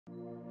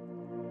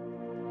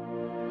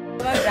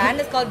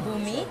brand is called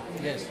Bhoomi.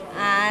 Yes.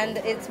 And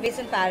it's based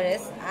in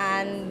Paris,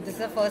 and this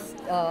is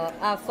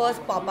our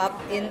first pop-up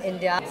in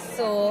India.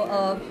 So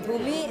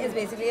Bhoomi is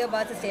basically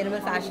about sustainable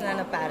fashion and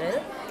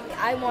apparel.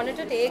 I wanted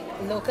to take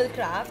local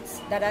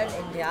crafts that are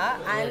in India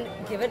and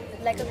give it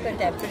like a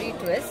contemporary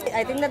twist.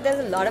 I think that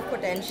there's a lot of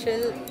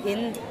potential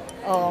in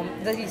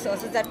the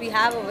resources that we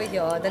have over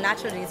here, the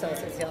natural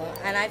resources here,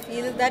 and I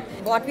feel that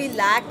what we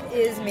lack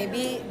is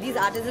maybe these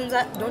artisans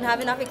don't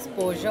have enough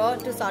exposure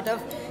to sort of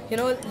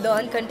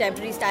learn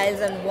contemporary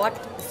styles and what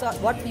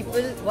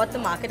the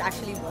market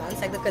actually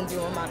wants, like the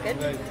consumer market.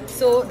 Right.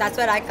 So that's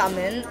where I come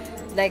in,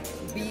 like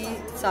be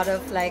sort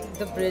of like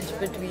the bridge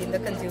between the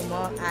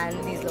consumer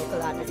and these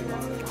local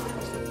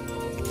artisans.